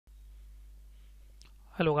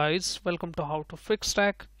Hello guys, welcome to How to Fix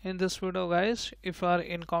Stack. In this video guys, if you are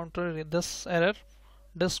encountering this error,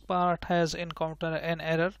 Diskpart has encountered an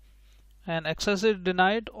error and access is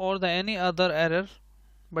denied or the any other error,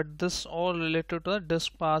 but this all related to the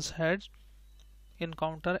Diskpart has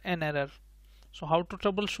encountered an error. So how to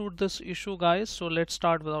troubleshoot this issue guys? So let's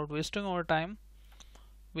start without wasting our time.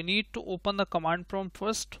 We need to open the command prompt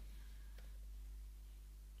first,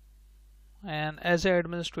 and as an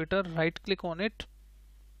administrator right click on it.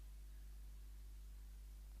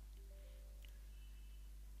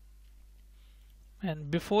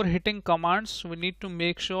 And before hitting commands, we need to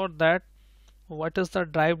make sure that what is the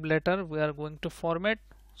drive letter we are going to format.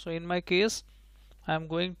 So in my case, I am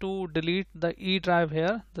going to delete the E drive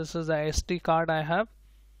here. This is the SD card I have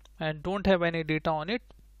and don't have any data on it.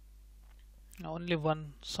 Only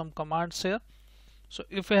some commands here. So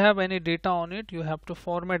if you have any data on it, you have to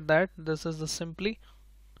format that. This is the simply.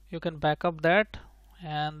 You can back up that,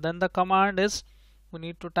 and then the command is we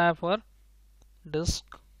need to type for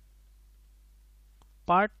disk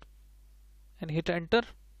part and hit enter.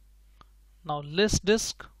 Now list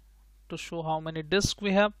disk to show how many disks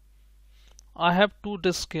we have. I have two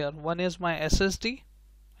disks here. One is my SSD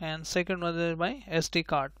and second one is my SD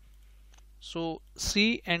card. So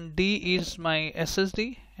C and D is my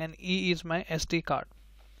SSD and E is my SD card.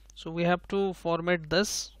 So we have to format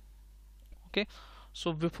this. Okay.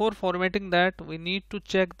 So before formatting that, we need to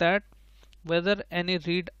check that whether any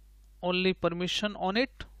read only permission on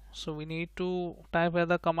it. So we need to type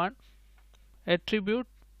the command attribute.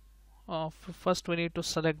 First we need to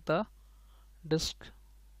select the disk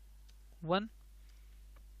 1,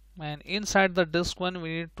 and inside the disk 1 we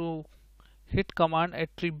need to hit command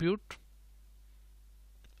attribute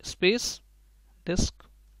space disk.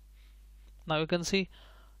 Now you can see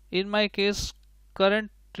in my case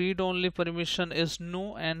current read only permission is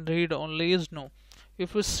no and read only is no.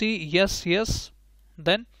 If you see yes,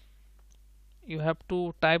 then you have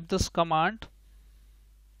to type this command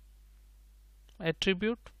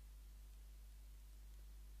attribute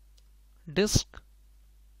disk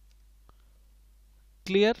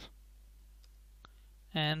clear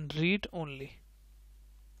and read only.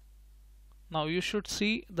 Now you should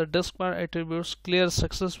see the Diskpart attributes clear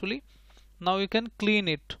successfully. Now you can clean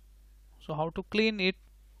it. So how to clean it?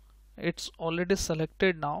 It's already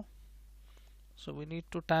selected now. So we need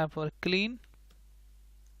to type for clean,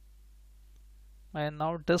 and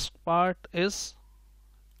now Diskpart is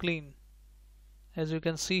clean. As you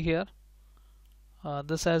can see here,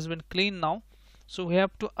 this has been clean now. So we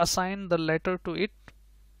have to assign the letter to it,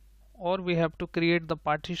 or we have to create the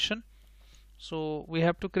partition. So we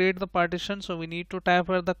have to create the partition. So we need to type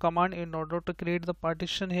here the command in order to create the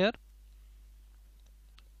partition here.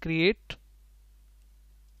 Create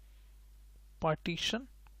partition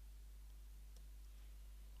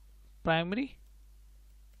primary,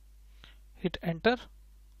 hit enter.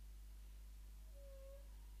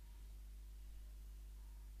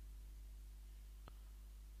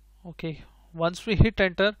 Okay, once we hit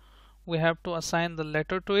enter, we have to assign the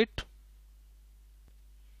letter to it.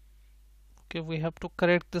 Okay, we have to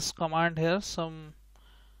correct this command here, some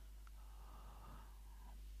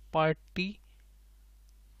partition.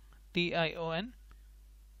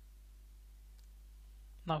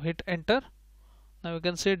 Now hit enter. Now you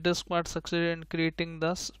can see Diskpart succeeded in creating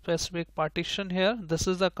the specific partition here. This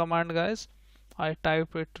is the command guys. I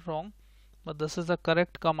typed it wrong, but this is the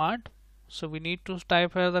correct command. So we need to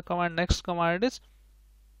type here the command. Next command is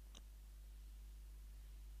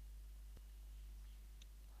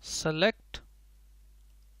select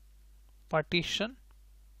partition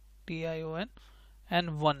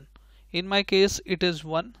and 1. In my case it is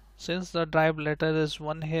 1 since the drive letter is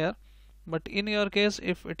 1 here, but in your case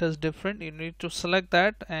if it is different, you need to select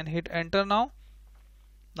that and hit enter now.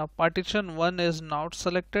 Now partition 1 is not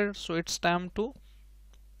selected, so it's time to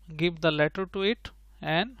give the letter to it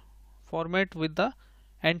and format with the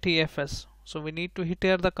NTFS. So we need to hit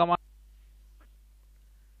here the command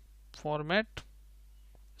format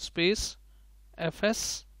space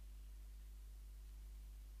fs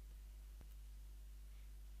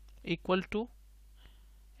equal to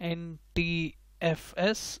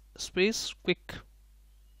NTFS space quick.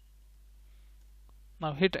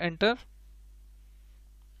 Now hit enter.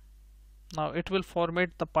 Now it will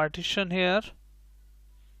format the partition here.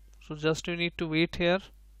 So just you need to wait here,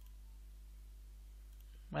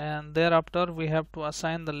 and thereafter we have to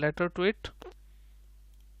assign the letter to it.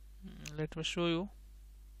 Let me show you.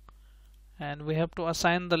 And we have to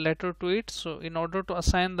assign the letter to it. So in order to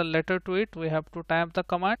assign the letter to it, we have to type the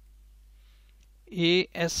command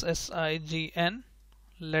ASSIGN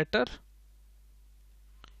letter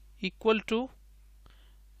equal to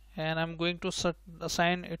and I'm going to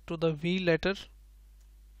assign it to the V letter.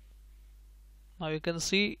 Now you can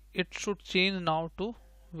see it should change now to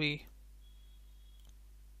V.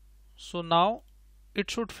 So now it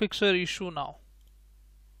should fix your issue now.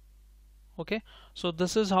 Okay, so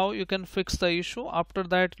this is how you can fix the issue. After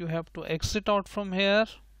that you have to exit out from here,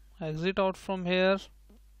 exit out from here.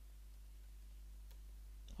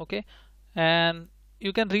 Okay, and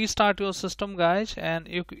you can restart your system, guys, and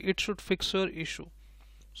it should fix your issue.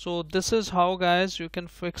 So this is how, guys, you can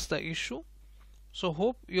fix the issue. So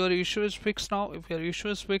hope your issue is fixed now. If your issue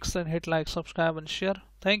is fixed, then hit like, subscribe and share.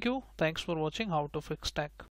 Thank you. Thanks for watching How to Fix Tech.